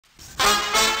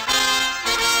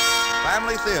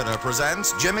Family Theater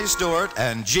presents Jimmy Stewart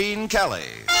and Gene Kelly.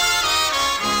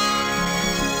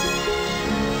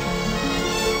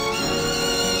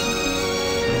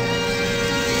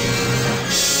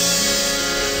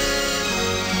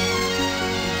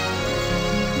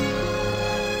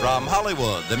 From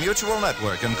Hollywood, the Mutual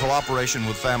Network, in cooperation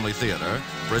with Family Theater,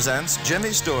 presents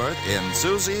Jimmy Stewart in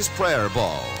Suzie's Prayer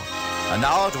Ball. And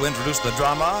now, to introduce the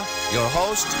drama, your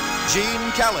host,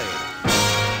 Gene Kelly.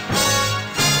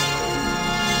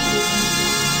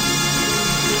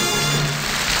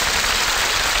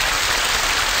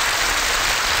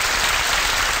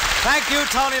 Thank you,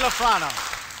 Tony LaFrano.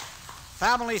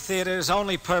 Family Theater's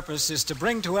only purpose is to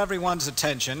bring to everyone's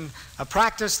attention a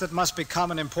practice that must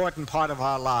become an important part of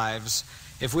our lives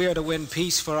if we are to win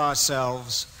peace for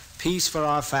ourselves, peace for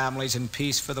our families, and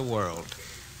peace for the world.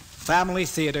 Family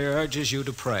Theater urges you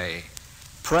to pray.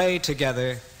 Pray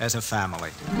together as a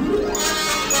family.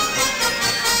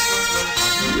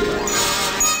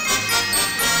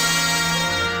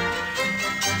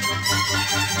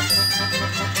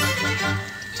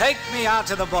 Take me out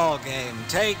to the ball game.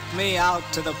 Take me out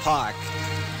to the park.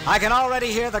 I can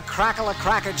already hear the crackle of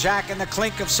Cracker Jack and the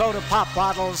clink of soda pop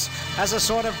bottles as a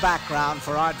sort of background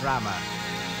for our drama.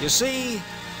 You see,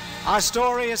 our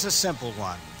story is a simple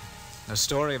one. The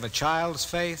story of a child's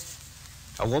faith,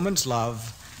 a woman's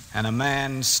love, and a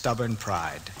man's stubborn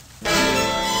pride.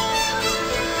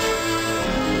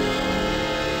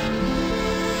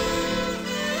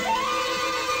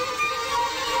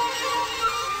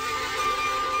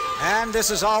 And this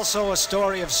is also a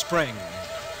story of spring.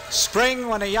 Spring,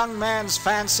 when a young man's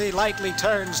fancy lightly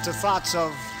turns to thoughts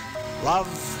of love.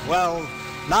 Well,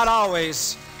 not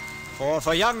always.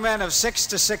 For young men of 6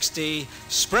 to 60,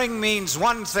 spring means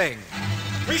one thing.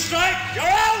 3 strike, you're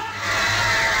out!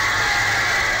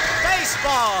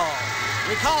 Baseball!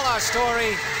 We call our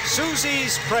story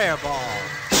Suzie's Prayer Ball.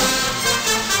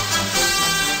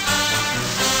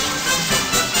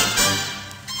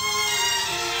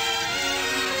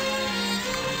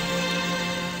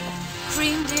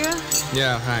 Cream, dear?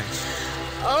 Yeah, thanks.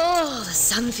 Oh, the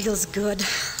sun feels good.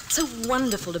 So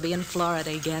wonderful to be in Florida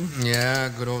again. Yeah,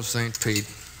 good old St. Pete.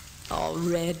 Oh,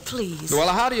 Red, please. Well,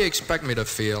 how do you expect me to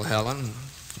feel, Helen?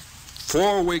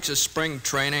 4 weeks of spring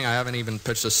training, I haven't even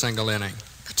pitched a single inning.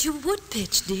 But you would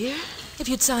pitch, dear, if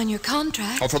you'd sign your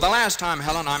contract. Oh, for the last time,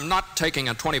 Helen, I'm not taking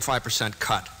a 25%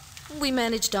 cut. We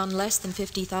managed on less than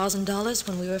 $50,000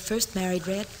 when we were first married,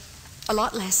 Red. A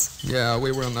lot less. Yeah,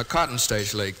 we were in the Cotton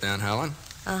Stage League then, Helen.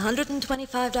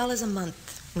 $125 a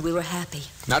month, and we were happy.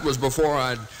 That was before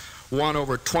I'd won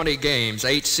over 20 games,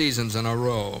 8 seasons in a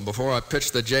row, before I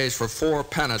pitched the Jays for 4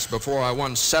 pennants, before I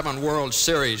won 7 World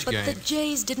Series games. But the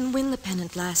Jays didn't win the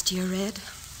pennant last year, Red.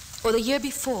 Or the year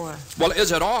before. Well,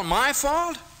 is it all my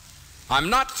fault? I'm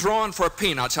not throwing for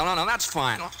peanuts, Helen, and that's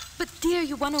fine. But, dear,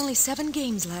 you won only 7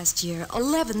 games last year,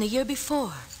 11 the year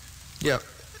before. Yeah.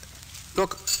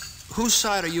 Look, whose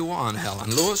side are you on,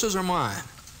 Helen? Lewis's or mine?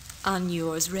 On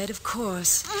yours, Red, of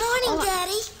course. Morning,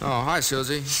 Daddy. Oh, hi,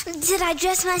 Suzie. Did I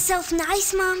dress myself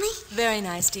nice, Mommy? Very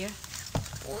nice, dear.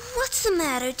 What's the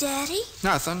matter, Daddy?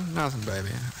 Nothing, baby.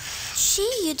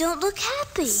 Gee, you don't look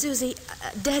happy. Suzie,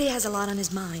 Daddy has a lot on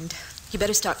his mind. You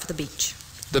better start for the beach.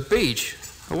 The beach?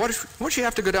 What'd you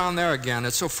have to go down there again?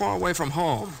 It's so far away from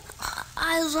home.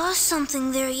 I lost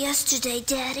something there yesterday,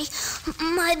 Daddy.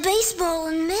 My baseball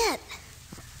and mitt.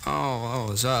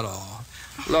 Oh, is that all?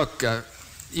 Look,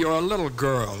 you're a little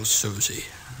girl, Suzie.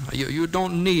 You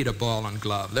don't need a ball and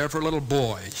glove. They're for little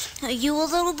boys. Are you a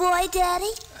little boy,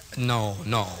 Daddy? No.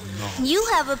 You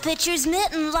have a pitcher's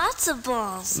mitt and lots of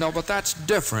balls. No, but that's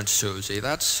different, Suzie.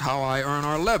 That's how I earn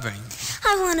our living.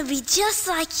 I want to be just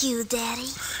like you, Daddy.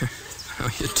 Oh,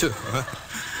 you do, huh?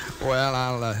 Well,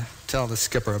 I'll tell the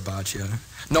skipper about you.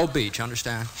 No beach,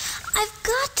 understand? I've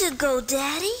got to go,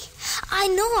 Daddy. I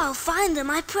know I'll find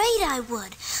them. I prayed I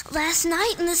would. Last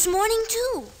night and this morning,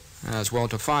 too. Yes, well,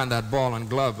 to find that ball and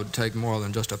glove would take more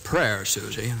than just a prayer,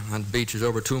 Suzie. That beach is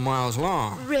over 2 miles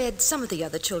long. Red, some of the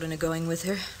other children are going with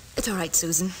her. It's all right,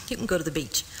 Susan. You can go to the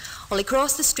beach. Only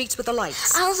cross the streets with the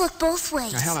lights. I'll look both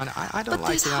ways. Now, Helen, I don't but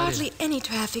like the idea. But there's hardly any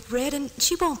traffic, Red, and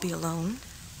she won't be alone.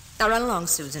 Now run along,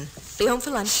 Susan. Be home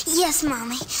for lunch. Yes,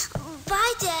 Mommy.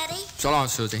 Bye, Daddy. So long,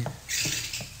 Suzie.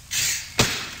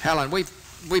 Helen,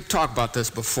 we've talked about this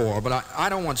before, but I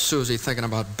don't want Suzie thinking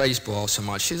about baseball so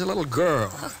much. She's a little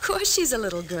girl. Of course she's a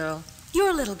little girl. You're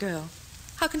a little girl.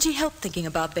 How can she help thinking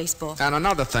about baseball? And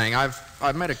another thing,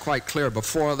 I've made it quite clear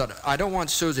before that I don't want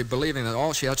Suzie believing that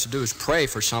all she has to do is pray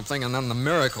for something and then the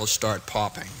miracles start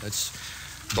popping. It's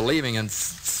believing in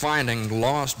finding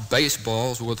lost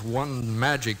baseballs with one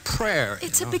magic prayer.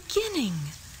 It's a beginning.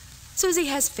 Suzie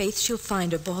has faith she'll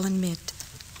find her ball and mitt,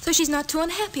 so she's not too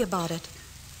unhappy about it.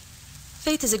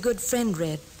 Faith is a good friend,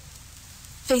 Red.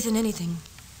 Faith in anything.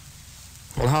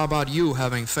 Well, how about you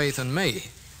having faith in me?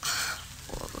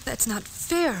 Oh, that's not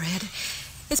fair, Red.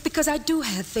 It's because I do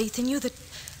have faith in you that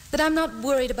I'm not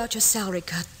worried about your salary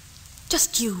cut.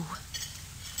 Just you.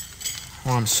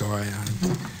 Oh, I'm sorry.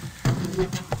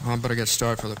 I better get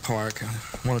started for the park.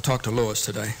 I want to talk to Lois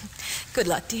today. Good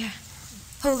luck, dear.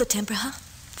 Hold the temper, huh?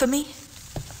 For me?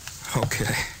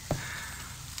 Okay.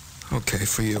 Okay,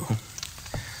 for you.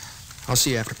 I'll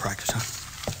see you after practice, huh?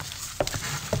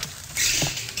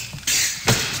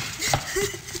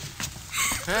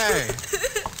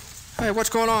 Hey, what's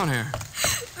going on here?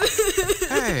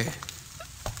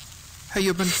 Hey,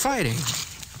 you've been fighting.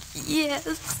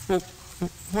 Yes. Well,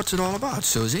 what's it all about,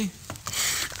 Suzie?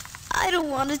 I don't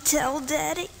want to tell,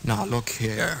 Daddy. Now, look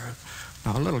here.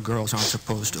 Now, little girls aren't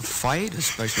supposed to fight,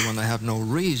 especially when they have no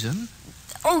reason.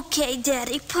 Okay,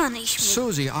 Daddy, punish me.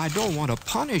 Suzie, I don't want to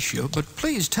punish you, but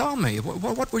please tell me,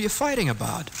 what were you fighting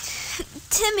about?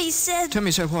 Timmy said...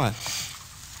 Timmy said what?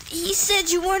 He said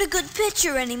you weren't a good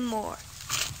pitcher anymore.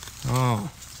 Oh.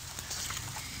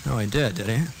 No, he did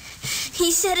he?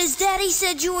 He said his daddy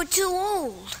said you were too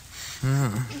old.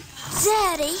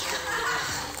 Daddy,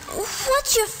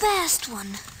 what's your fast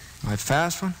one? My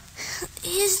fast one?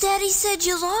 His daddy said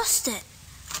you lost it.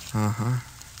 Uh-huh.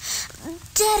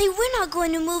 Daddy, we're not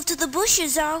going to move to the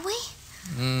bushes, are we?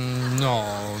 No,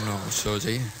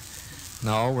 Suzie.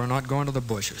 No, we're not going to the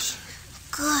bushes.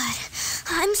 Good.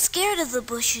 I'm scared of the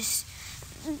bushes.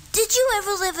 Did you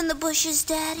ever live in the bushes,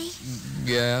 Daddy?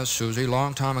 Yeah, Suzie,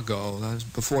 long time ago. That was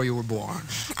before you were born.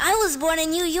 I was born in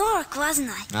New York,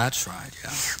 wasn't I? That's right,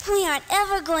 yeah. We aren't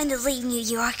ever going to leave New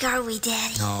York, are we,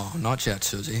 Daddy? No, not yet,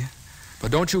 Suzie.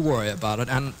 But don't you worry about it,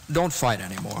 and don't fight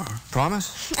anymore.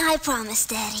 Promise? I promise,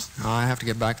 Daddy. I have to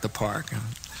get back to the park.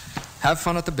 Have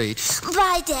fun at the beach.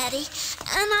 Bye, Daddy. And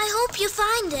I hope you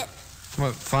find it.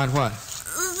 What, find what?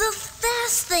 The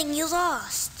fast thing you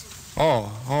lost.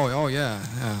 Oh, yeah.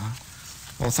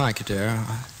 Well, thank you, dear.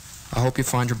 I hope you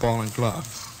find your ball and glove.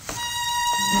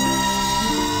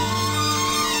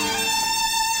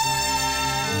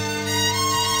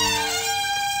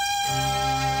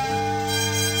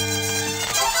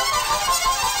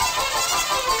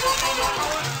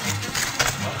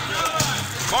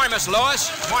 Morning, Miss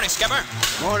Lois. Morning, Skipper.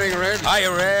 Morning, Red.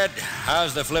 Hiya, Red.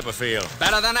 How's the flipper feel?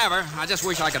 Better than ever. I just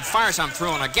wish I could fire some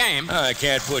through in a game. I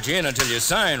can't put you in until you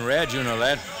sign, Red. You know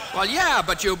that. Well, yeah,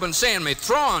 but you've been seeing me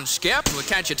throwing, Skip. Well,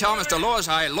 can't you tell Mr. Lewis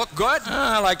I look good?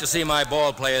 I like to see my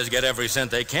ball players get every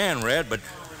cent they can, Red, but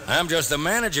I'm just the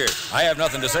manager. I have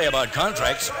nothing to say about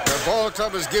contracts. Your ball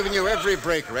club has given you every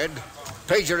break, Red.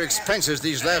 Paid your expenses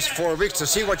these last 4 weeks to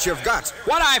see what you've got.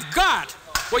 What I've got?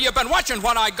 Well, you've been watching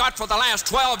what I got for the last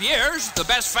 12 years. The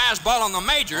best fastball in the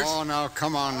majors. Oh, now,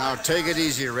 come on now. Take it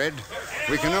easy, Red.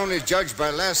 We can only judge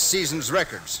by last season's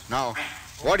records. Now,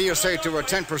 what do you say to a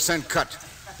 10% cut?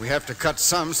 We have to cut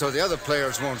some so the other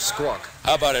players won't squawk.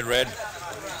 How about it, Red?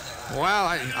 Well,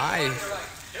 I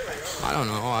don't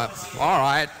know. All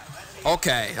right.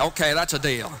 Okay, that's a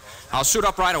deal. I'll suit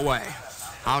up right away.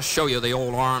 I'll show you the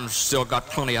old arm's still got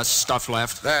plenty of stuff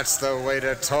left. That's the way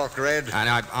to talk, Red. And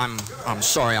I'm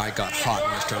sorry I got hot,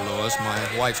 Mr. Lewis.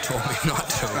 My wife told me not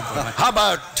to. But How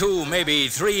about 2, maybe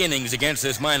 3 innings against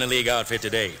this minor league outfit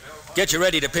today? Get you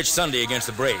ready to pitch Sunday against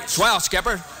the Braves. Swell,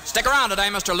 Skipper. Stick around today,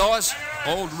 Mr. Lewis.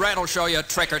 Old Red will show you a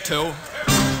trick or two.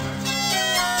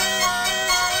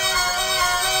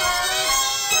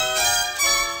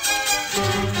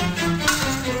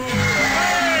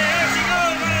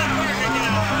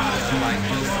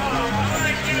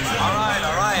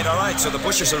 All right. So the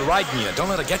bushes are riding you. Don't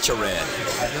let it get you, Red.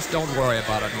 just don't worry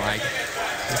about it, Mike.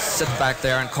 Just sit back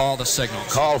there and call the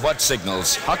signals. Call what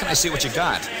signals? How can I see what you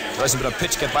got? There hasn't been a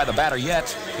pitch get by the batter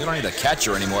yet. You don't need a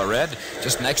catcher anymore, Red.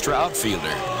 Just an extra outfielder.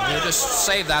 You just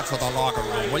save that for the locker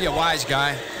room, will you, wise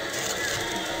guy?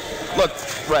 Look,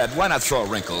 Red, why not throw a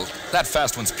wrinkle? That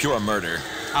fast one's pure murder.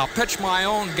 I'll pitch my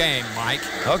own game, Mike.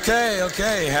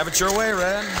 Okay. Have it your way,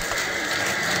 Red.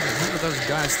 Who do those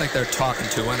guys think they're talking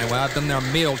to anyway? I've been their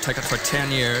meal ticket for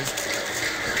 10 years.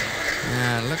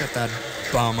 Yeah, look at that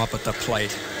bum up at the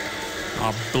plate.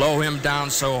 I'll blow him down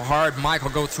so hard, Mike will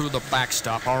go through the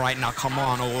backstop. All right, now come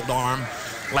on, old arm.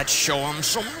 Let's show him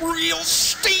some real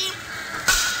steam.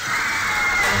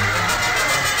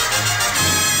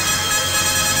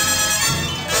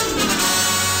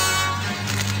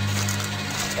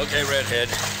 Okay, Redhead.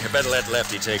 You better let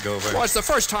Lefty take over. Well, it's the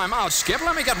first time out, Skip.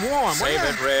 Let me get warm, will Save ya?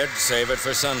 it, Red. Save it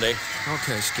for Sunday.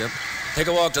 Okay, Skip. Take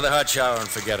a walk to the hot shower and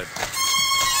forget it.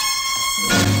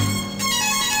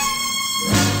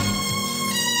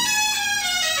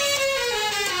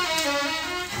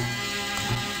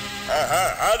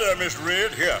 Hi there, Mr.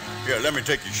 Red. Here, let me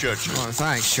take your shirt, sir. Oh,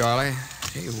 thanks, Charlie.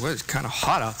 Gee whiz, kind of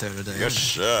hot out there today. Yes,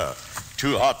 sir.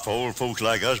 Too hot for old folks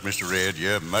like us, Mr. Red.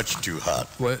 Yeah, much too hot.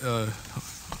 What,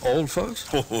 old folks?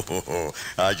 I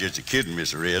was just kidding,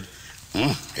 Mr. Red.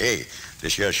 Hey,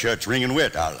 this here shirt's wringing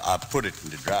wet. I'll put it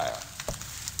in the dryer.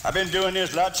 I've been doing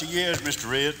this lots of years,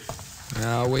 Mr. Red.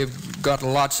 We've got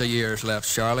lots of years left,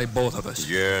 Charlie, both of us.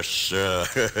 Yes, sir.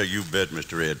 You bet,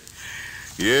 Mr. Red.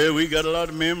 Yeah, we got a lot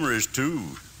of memories, too.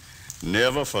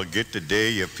 Never forget the day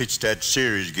you pitched that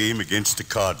series game against the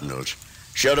Cardinals.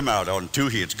 Shut them out on 2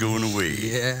 hits going away.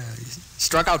 Yeah,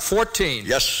 struck out 14.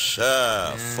 Yes,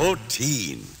 sir. Yeah.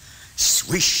 14.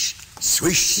 Swish,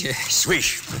 swish, yeah.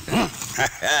 Swish.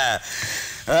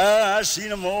 I seen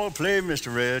them all play,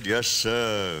 Mr. Red. Yes,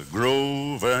 sir.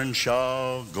 Grove,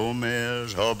 Earnshaw,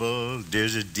 Gomez, Hubble,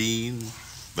 Desert Dean.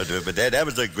 But that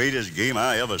was the greatest game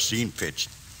I ever seen pitched.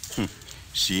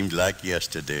 Seemed like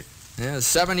yesterday. Yeah,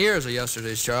 7 years of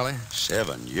yesterdays, Charlie.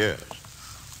 7 years?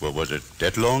 Well, was it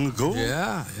that long ago?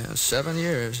 Yeah, 7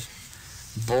 years.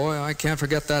 Boy, I can't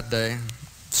forget that day.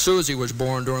 Suzie was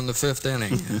born during the 5th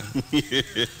inning.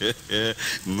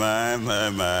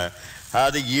 My. How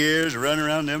the years run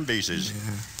around them bases.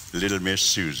 Yeah. Little Miss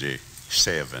Suzie,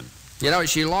 7. You know,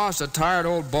 she lost a tired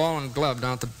old ball and glove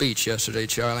down at the beach yesterday,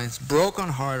 Charlie. It's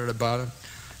broken-hearted about it.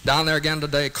 Down there again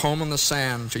today, combing the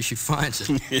sand until she finds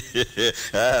it.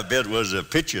 I bet it was a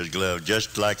pitcher's glove,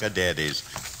 just like her daddy's.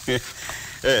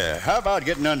 How about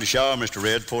getting under the shower, Mr.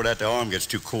 Red, before that arm gets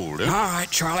too cold, huh? All right,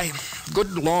 Charlie.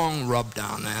 Good long rub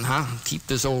down then, huh? Keep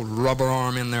this old rubber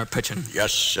arm in there pitching.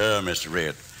 Yes, sir, Mr.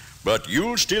 Red. But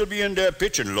you'll still be in there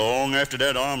pitching long after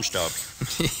that arm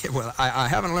stops. Well, I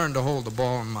haven't learned to hold the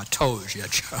ball on my toes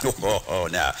yet, Charlie. Oh,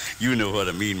 now, you know what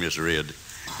I mean, Mr. Red.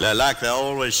 Like they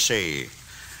always say,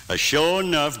 a sure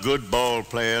enough good ball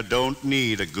player don't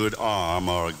need a good arm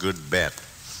or a good bat.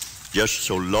 Just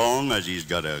so long as he's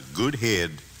got a good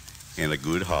head and a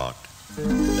good heart.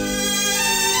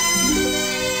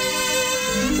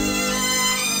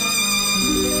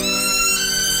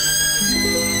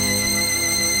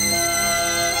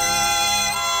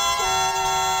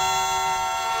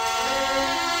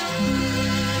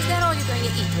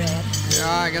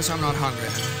 I guess I'm not hungry.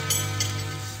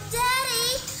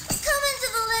 Daddy, come into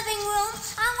the living room.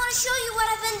 I want to show you what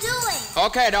I've been doing.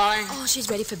 Okay, darling. Oh, she's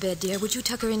ready for bed, dear. Would you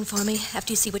tuck her in for me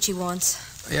after you see what she wants?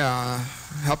 Yeah,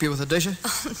 help you with the dishes?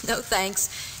 Oh, no, thanks.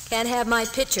 Can't have my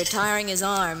pitcher tiring his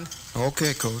arm.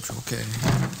 Okay, Coach, okay.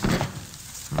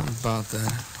 How about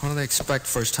that? What do they expect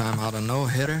first time out, a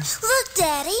no-hitter? Look,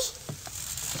 Daddy.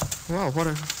 Well, what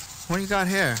do you got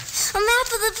here? A map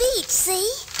of the beach, see?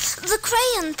 The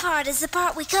crayon part is the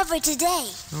part we covered today.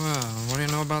 Well, what do you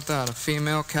know about that? A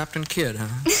female Captain Kidd, huh?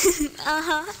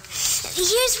 Uh-huh.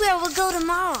 Here's where we'll go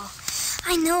tomorrow.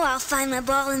 I know I'll find my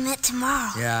ball and mitt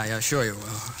tomorrow. Yeah, sure you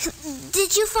will.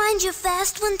 Did you find your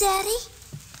fast one, Daddy?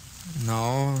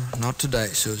 No, not today,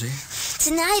 Suzie.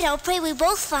 Tonight I'll pray we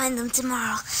both find them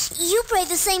tomorrow. You pray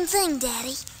the same thing,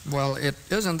 Daddy. Well, it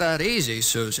isn't that easy,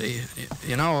 Suzie.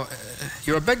 You know,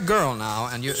 you're a big girl now,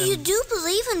 and you... You do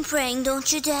believe in praying,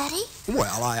 don't you, Daddy?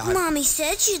 Well, I... Mommy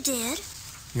said you did.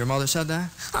 Your mother said that?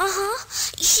 Uh-huh.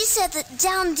 She said that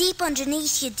down deep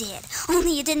underneath you did,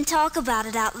 only you didn't talk about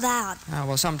it out loud.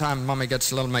 Well, sometimes Mommy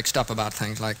gets a little mixed up about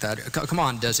things like that. Come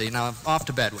on, Dizzy. Now, off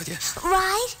to bed with you.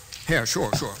 Right? Here,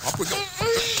 sure. Up we go.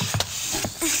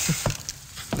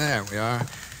 There we are.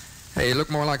 Hey, you look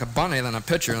more like a bunny than a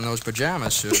pitcher in those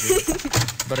pajamas,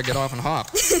 Suzie. Better get off and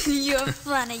hop. You're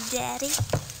funny, Daddy.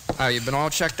 You been all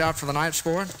checked out for the night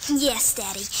sport? Yes,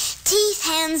 Daddy. Teeth,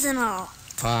 hands, and all.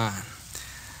 Fine.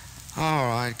 All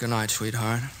right, good night,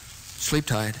 sweetheart. Sleep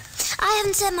tight. I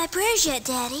haven't said my prayers yet,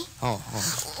 Daddy. Oh.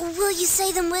 Will you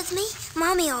say them with me?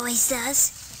 Mommy always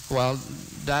does. Well,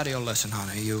 Daddy'll listen,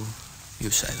 honey. You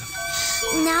say them.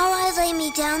 Now I lay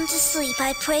me down to sleep.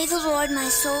 I pray the Lord my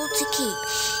soul to keep.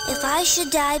 If I should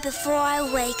die before I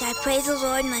wake, I pray the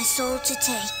Lord my soul to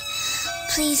take.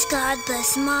 Please, God,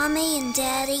 bless Mommy and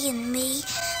Daddy and me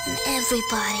and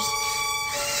everybody.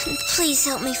 And please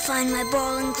help me find my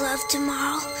ball and glove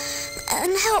tomorrow.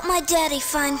 And help my Daddy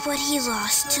find what he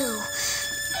lost, too.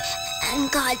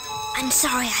 And God, I'm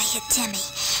sorry I hit Timmy.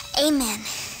 Amen.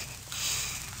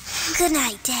 Good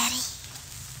night, Daddy.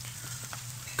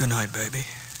 Good night, baby.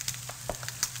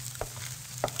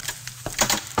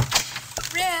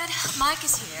 Red, Mike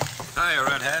is here. Hiya,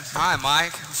 Redhead. Hi,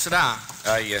 Mike. Sit down.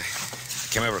 I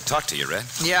came over to talk to you, Red.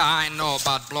 Yeah, I know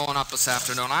about blowing up this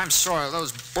afternoon. I'm sorry.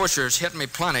 Those bushers hit me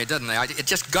plenty, didn't they? It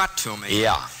just got to me.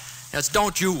 Yeah. Yes,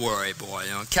 don't you worry, boy.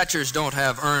 You know, catchers don't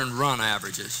have earned run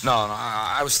averages. No,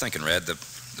 I was thinking, Red, the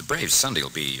The Braves Sunday will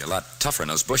be a lot tougher than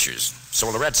those Bushers. So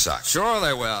will the Red Sox. Sure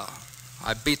they will.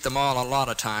 I beat them all a lot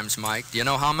of times, Mike. Do you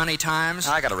know how many times?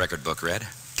 I got a record book, Red.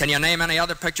 Can you name any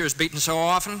other pitchers beaten so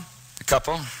often? A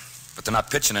couple, but they're not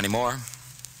pitching anymore.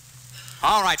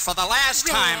 All right, for the last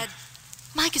time... Red,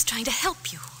 Mike is trying to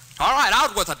help you. All right,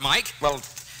 out with it, Mike. Well,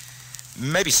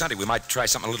 maybe Sunday we might try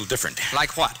something a little different.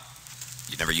 Like what?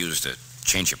 You never used to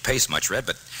change your pace much, Red,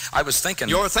 but I was thinking...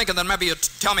 You're thinking that maybe you'd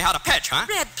tell me how to pitch, huh?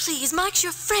 Red, please, Mike's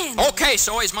your friend. Okay,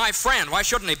 so he's my friend. Why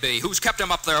shouldn't he be? Who's kept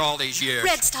him up there all these years?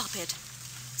 Red, stop it.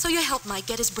 So you helped Mike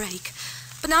get his break.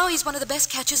 But now he's one of the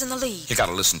best catchers in the league. You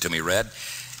gotta listen to me, Red.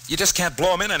 You just can't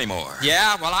blow him in anymore.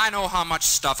 Yeah, well, I know how much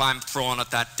stuff I'm throwing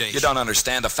at that dish. You don't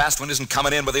understand. The fast one isn't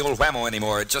coming in with the old whammo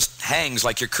anymore. It just hangs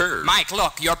like your curve. Mike,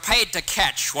 look, you're paid to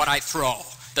catch what I throw.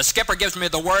 The skipper gives me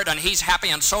the word, and he's happy,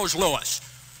 and so's Lewis.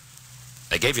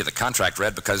 They gave you the contract,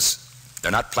 Red, because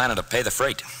they're not planning to pay the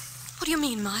freight. What do you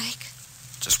mean, Mike?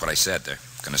 Just what I said. They're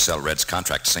going to sell Red's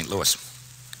contract to St. Louis.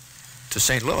 To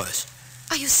St. Louis?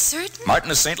 Are you certain? Martin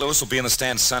of St. Louis will be in the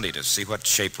stand Sunday to see what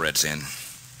shape Red's in.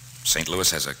 St. Louis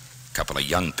has a couple of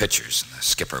young pitchers, and the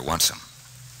skipper wants them.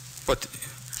 But,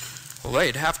 well,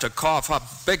 they'd have to cough up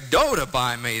big dough to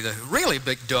buy me, the really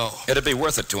big dough. It'd be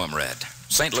worth it to him, Red.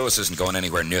 St. Louis isn't going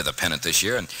anywhere near the pennant this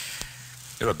year, and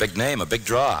you're a big name, a big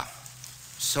draw.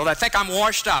 So they think I'm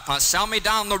washed up, huh? Sell me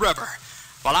down the river.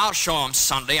 Well, I'll show them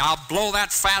Sunday. I'll blow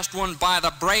that fast one by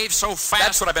the Braves so fast...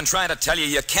 That's what I've been trying to tell you.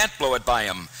 You can't blow it by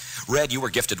him. Red, you were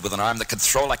gifted with an arm that could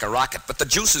throw like a rocket, but the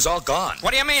juice is all gone.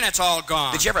 What do you mean it's all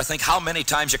gone? Did you ever think how many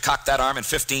times you cocked that arm in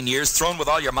 15 years, thrown with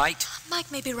all your might?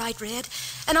 Mike may be right, Red.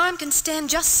 An arm can stand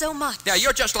just so much. Yeah,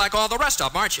 you're just like all the rest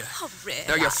of them, aren't you? Oh, Red.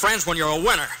 They're your friends when you're a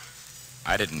winner.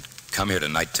 I didn't come here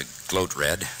tonight to gloat,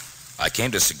 Red. I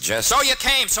came to suggest... So you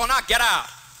came, so now get out.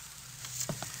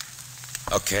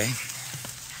 Okay.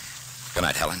 Good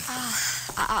night, Helen.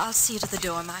 I'll see you to the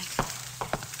door, Mike.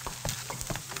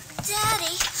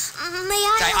 Daddy, may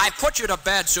I... Okay, I put you to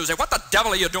bed, Suzie. What the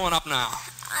devil are you doing up now?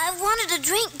 I wanted a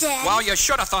drink, Daddy. Well, you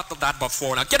should have thought of that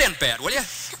before. Now, get in bed, will you?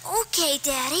 Okay,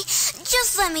 Daddy.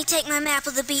 Just let me take my map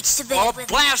of the beach to bed Oh, with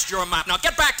blast your map. Now,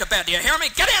 get back to bed. Do you hear me?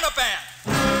 Get into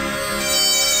bed!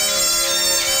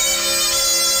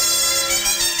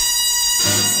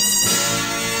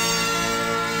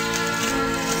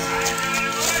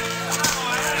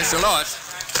 Mr. Lewis.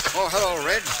 Oh, hello,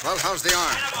 Red. Well, how's the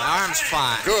arm? My arm's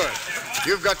fine. Good.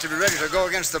 You've got to be ready to go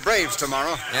against the Braves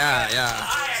tomorrow. Yeah.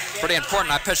 Pretty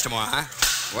important I pitch tomorrow, huh?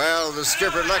 Well, the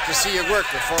skipper'd like to see you work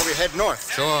before we head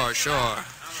north. Sure.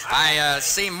 I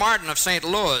see Martin of St.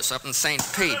 Louis up in St.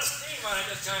 Pete.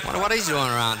 Wonder what he's doing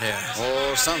around here.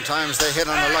 Oh, sometimes they hit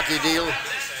on a lucky deal.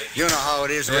 You know how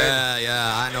it is, Red.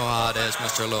 Yeah, I know how it is,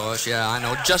 Mr. Lewis. Yeah, I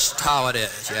know just how it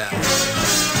is, yeah.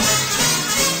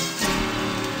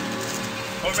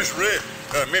 Oh, Mr. Red.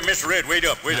 Mr. Red, wait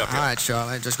up. All right,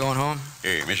 Charlie, just going home?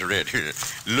 Hey, Mr. Red,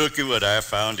 look at what I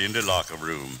found in the locker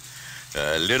room.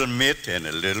 A little mitt and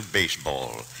a little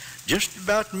baseball. Just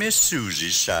about Miss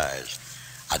Susie's size.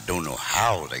 I don't know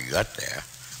how they got there,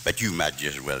 but you might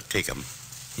just well take them.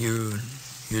 You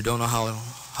don't know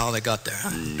how they got there,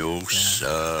 huh? No, Yeah.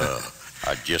 sir.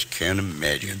 I just can't You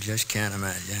imagine. just can't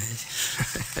imagine.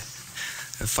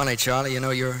 Funny, Charlie, you know,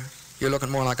 you're looking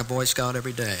more like a Boy Scout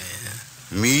every day.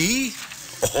 Me?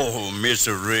 Oh,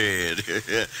 Mr. Red.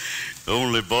 The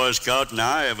only Boy Scouting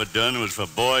I ever done was for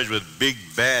boys with big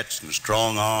bats and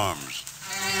strong arms.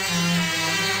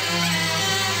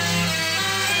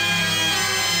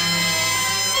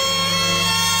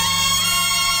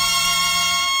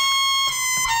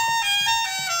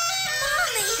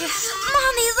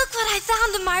 Mommy, look what I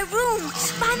found in my room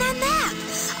by my map.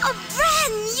 A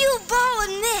brand new ball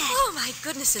and mitt. Oh, my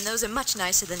goodness, and those are much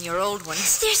nicer than your old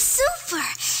ones. They're super.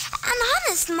 And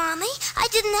honest, Mommy, I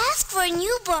didn't ask for a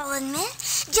new ball and mitt,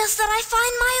 just that I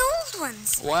find my old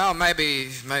ones. Well, maybe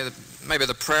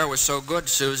the prayer was so good,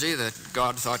 Suzie, that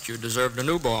God thought you deserved a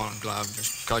new ball and glove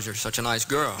just because you're such a nice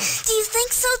girl. Do you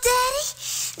think so,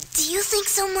 Daddy? Do you think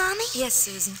so, Mommy? Yes,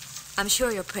 Susan. I'm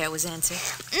sure your prayer was answered.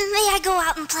 May I go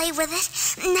out and play with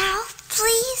it now,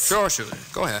 please? Sure,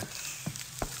 Suzie. Go ahead.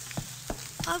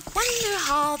 I wonder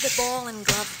how the ball and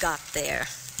glove got there.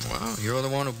 Well, you're the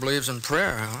one who believes in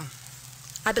prayer, huh?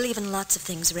 I believe in lots of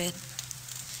things, Red.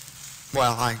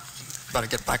 Well, I better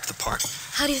get back to the park.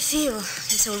 How do you feel? You're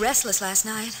so restless last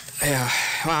night. Yeah,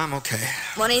 well, I'm okay.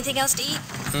 Want anything else to eat?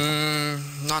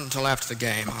 Not until after the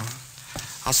game.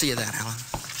 I'll see you then, Helen.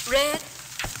 Red,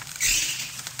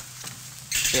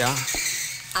 Yeah?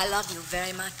 I love you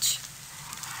very much.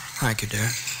 Thank you, dear.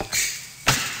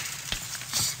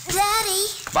 Daddy.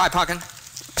 Bye, Puckin.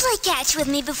 play catch with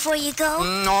me before you go?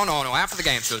 No. After the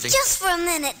game, Susie. Just for a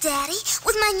minute, Daddy.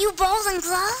 With my new ball and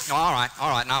glove? No, all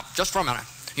right. Now, just for a minute.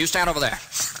 You stand over there.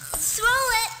 Throw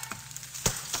it.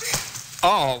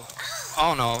 Oh,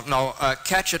 no.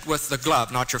 Catch it with the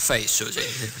glove, not your face, Susie.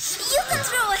 You can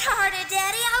throw it harder,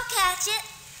 Daddy. I'll catch it.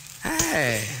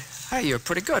 Hey, you're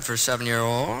pretty good for a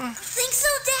 7-year-old. Think so,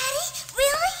 Daddy?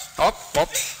 Really?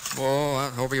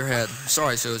 Oh, over your head.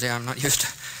 Sorry, Susie, I'm not used to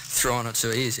throwing it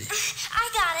so easy. I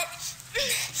got it.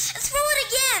 Throw it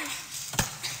again.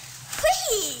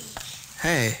 Whee!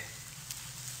 Hey,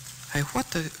 what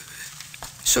the...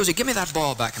 Susie, give me that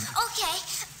ball back. Okay.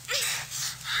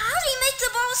 How do you make the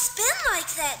ball spin like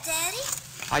that, Daddy?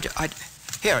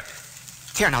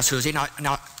 Here now, Susie.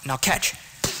 Now catch.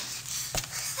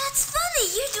 That's funny.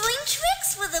 You're doing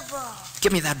tricks with the ball.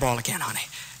 Give me that ball again, honey.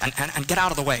 And get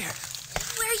out of the way.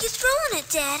 Where are you throwing it,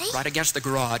 Daddy? Right against the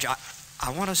garage. I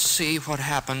want to see what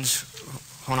happens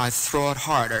when I throw it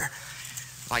harder.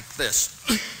 Like this.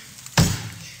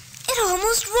 It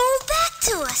almost rolled back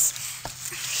to us.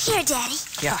 Here, Daddy.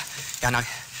 Yeah, now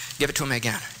give it to me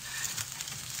again.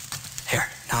 Here,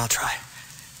 now I'll try.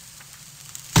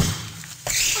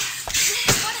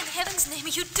 What in heaven's name are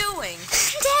you doing?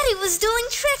 Daddy was doing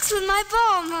tricks with my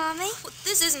ball, Mommy. Well,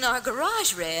 this isn't our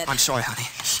garage, Red. I'm sorry, honey.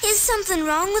 Is something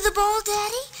wrong with the ball,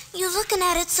 Daddy? You're looking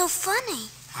at it so funny.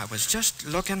 I was just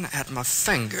looking at my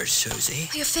fingers, Susie.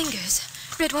 Your fingers.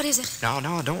 Red, what is it? No,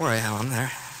 don't worry, Helen.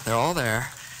 They're all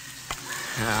there.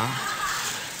 Yeah.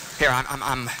 Here,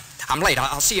 I'm late.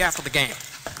 I'll see you after the game.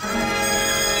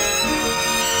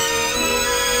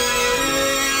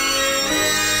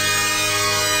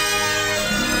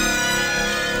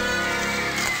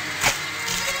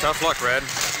 Tough luck, Red.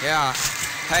 Yeah.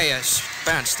 Hey,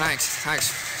 Spence, thanks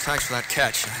for that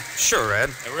catch. Sure, Red.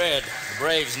 Red, the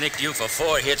Braves nicked you for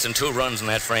 4 hits and 2 runs in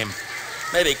that frame.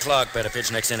 Maybe Clark better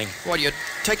pitch next inning. What, you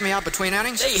take me out between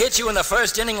innings? They hit you in the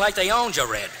first inning like they owned you,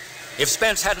 Red. If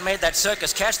Spence hadn't made that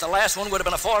circus catch, the last one would have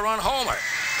been a 4-run homer.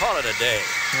 Call it a day.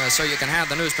 Yeah, so you can have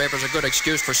the newspapers a good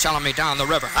excuse for selling me down the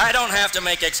river. I don't have to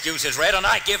make excuses, Red, and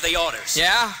I give the orders.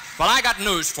 Yeah? Well, I got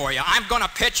news for you. I'm going to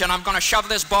pitch, and I'm going to shove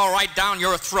this ball right down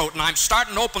your throat, and I'm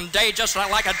starting open day just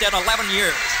like I did 11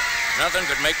 years. Nothing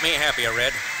could make me happier,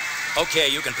 Red. Okay,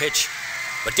 you can pitch,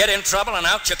 but get in trouble and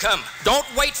out you come. Don't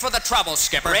wait for the trouble,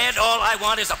 Skipper. Red, all I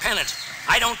want is a pennant.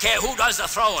 I don't care who does the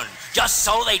throwing, just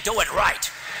so they do it right.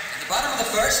 At the bottom of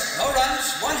the first, no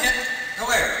runs, 1 hit, no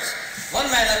errors. 1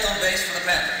 man left on base for the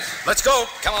Panthers. Let's go.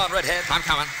 Come on, Redhead. I'm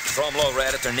coming. Throw them low,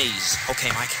 Red, at their knees.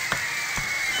 Okay, Mike.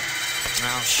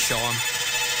 I'll show him.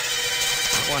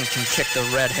 One can kick the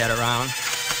Redhead around.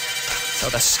 So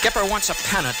the Skipper wants a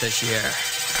pennant this year.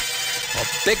 Well,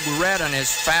 Big Red and his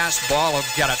fastball will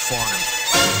get it for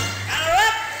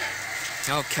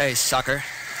him. Okay, sucker.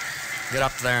 Get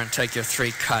up there and take your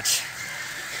 3 cuts.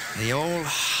 The old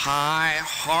high,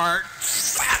 hard,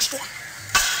 fast one.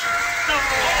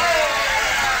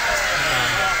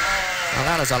 Well,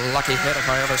 that is a lucky hit if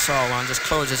I ever saw one. Just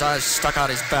closed his eyes, stuck out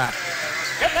his bat.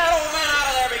 Get that old man out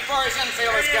of there before his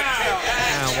infielders get killed.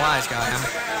 Yeah, wise guy,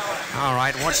 huh? All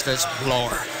right, watch this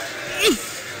blower. Red,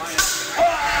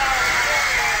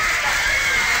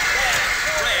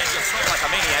 you throw like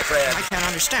a maniac, Red. I can't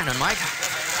understand it, Mike.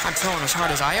 I'm throwing as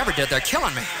hard as I ever did. They're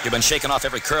killing me. You've been shaking off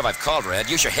every curve I've called, Red.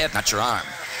 Use your head, not your arm.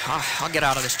 I'll get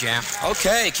out of this jam.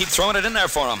 Okay, keep throwing it in there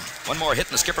for him. One more hit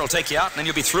and the Skipper will take you out, and then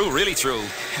you'll be through, really through.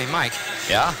 Hey, Mike.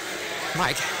 Yeah?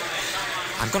 Mike,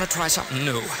 I'm going to try something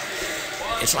new.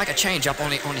 It's like a change-up,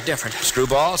 only different.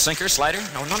 Screwball, sinker, slider?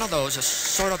 No, none of those. It's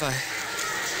sort of a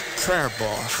prayer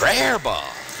ball. Prayer ball?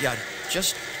 Yeah,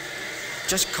 just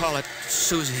call it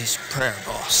Susie's prayer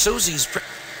ball. Susie's prayer...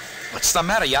 What's the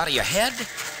matter? You out of your head?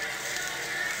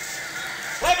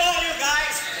 Play ball, you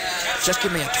guys. Just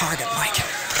give me a target, Mike.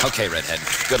 Okay, Redhead.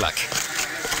 Good luck.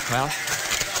 Well,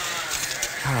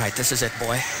 all right, this is it,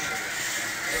 boy.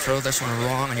 Throw this one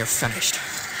wrong and you're finished.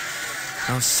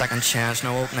 No second chance,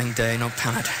 no opening day, no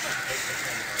pennant.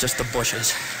 Just the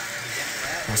bushes.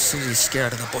 Now, Susie's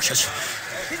scared of the bushes.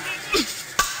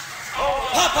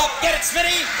 Pop up, get it,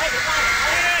 Smitty.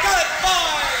 Good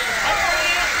boy.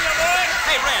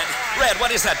 Hey, Red, what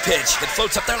is that pitch? It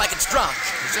floats up there like it's drunk.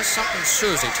 It's just something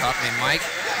Suzie taught me, Mike.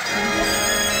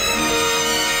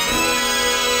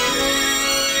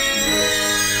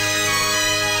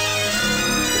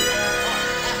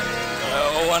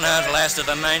 One out lasted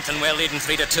the 9th, and we're leading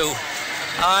 3-2.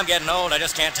 I'm getting old. I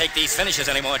just can't take these finishes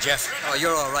anymore, Jeff. Oh,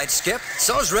 you're all right, Skip.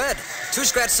 So's Red. 2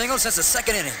 scratch singles since the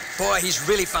 2nd inning. Boy, he's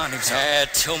really found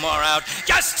himself. 2 more out.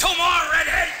 Just 2 more,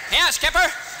 Redhead. Yeah, Skipper.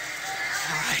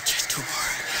 All right, just 2 more.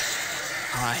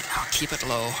 All right, now keep it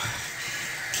low.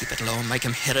 Keep it low and make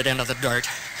him hit it into the dirt.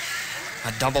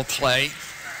 A double play.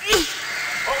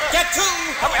 Get two.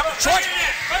 Hurry up. Short.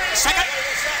 Second.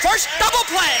 First double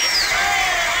play.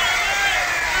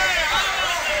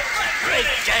 Great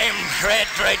game, Red.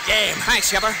 Great game.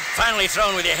 Thanks, Skipper. Finally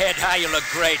thrown with your head high. You look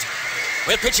great.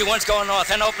 We'll pitch you once going north,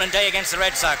 then opening day against the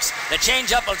Red Sox. The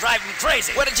change-up will drive them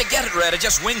crazy. Where did you get it, Red? It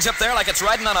just wings up there like it's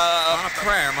riding on a... On a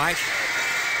prayer, Mike.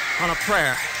 On a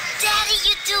prayer. Daddy,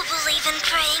 you do believe in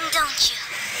praying, don't you?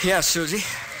 Yeah, Suzie.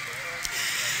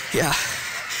 Yeah.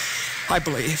 I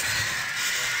believe.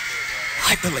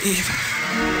 I believe.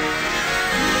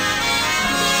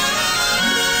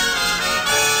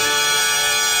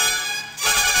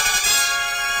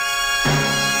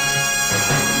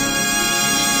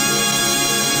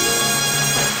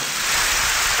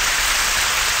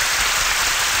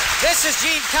 This is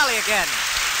Gene Kelly again.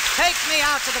 Take me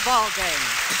out to the ball game.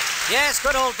 Yes,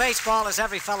 good old baseball is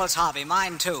every fellow's hobby,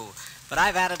 mine too. But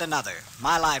I've added another,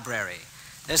 my library.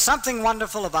 There's something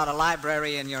wonderful about a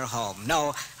library in your home.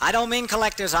 No, I don't mean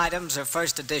collector's items or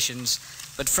first editions,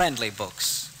 but friendly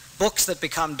books. Books that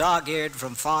become dog-eared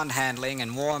from fond handling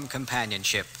and warm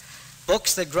companionship.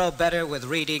 Books that grow better with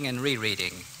reading and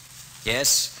rereading.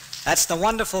 Yes, that's the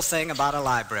wonderful thing about a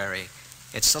library.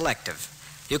 It's selective.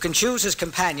 You can choose as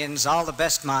companions all the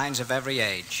best minds of every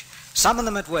age. Summon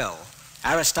them at will.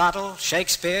 Aristotle,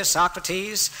 Shakespeare,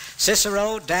 Socrates,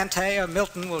 Cicero, Dante, or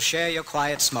Milton will share your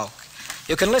quiet smoke.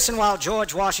 You can listen while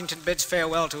George Washington bids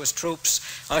farewell to his troops,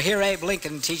 or hear Abe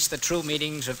Lincoln teach the true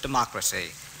meanings of democracy.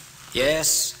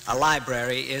 Yes, a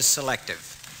library is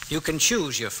selective. You can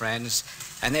choose your friends,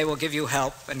 and they will give you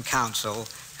help and counsel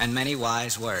and many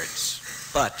wise words.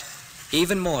 But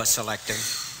even more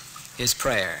selective is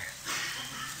prayer.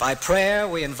 By prayer,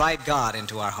 we invite God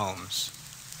into our homes.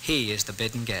 He is the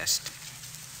bidden guest.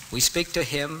 We speak to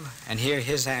him and hear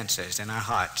his answers in our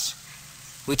hearts.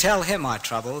 We tell him our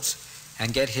troubles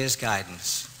and get his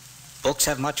guidance. Books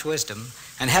have much wisdom,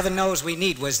 and heaven knows we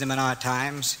need wisdom in our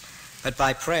times, but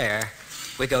by prayer,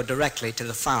 we go directly to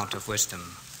the fount of wisdom,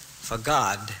 for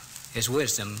God is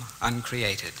wisdom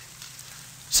uncreated.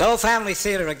 So Family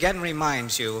Theater again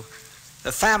reminds you,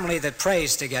 the family that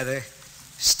prays together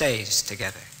stays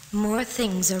together. More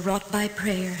things are wrought by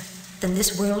prayer than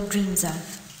this world dreams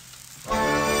of.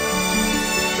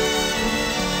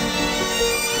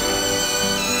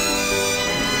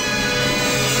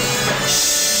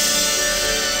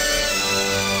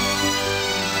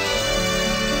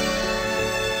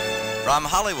 From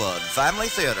Hollywood, Family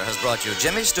Theater has brought you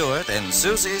Jimmy Stewart in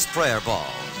Susie's Prayer Ball.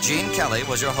 Gene Kelly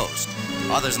was your host.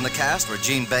 Others in the cast were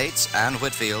Gene Bates, Ann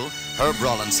Whitfield, Herb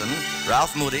Rawlinson,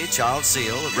 Ralph Moody, Charles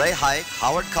Seal, Ray Hike,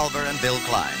 Howard Culver, and Bill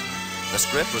Klein. The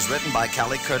script was written by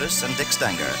Callie Curtis and Dick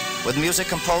Stenger, with music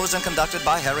composed and conducted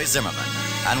by Harry Zimmerman,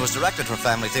 and was directed for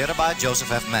Family Theater by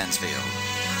Joseph F. Mansfield.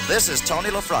 This is Tony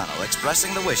Lofrano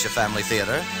expressing the wish of Family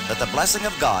Theater that the blessing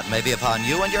of God may be upon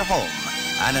you and your home,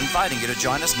 and inviting you to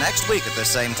join us next week at this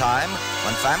same time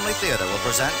when Family Theater will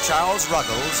present Charles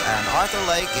Ruggles and Arthur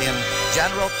Lake in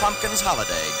General Pumpkin's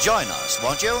Holiday. Join us,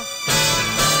 won't you?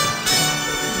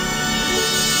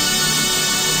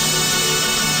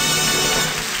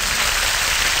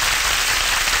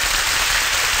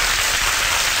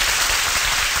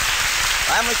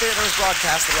 Family Theater is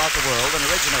broadcast throughout the world and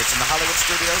originates in the Hollywood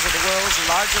studios of the world's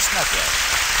largest network,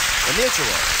 the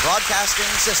Mutual Broadcasting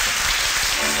System.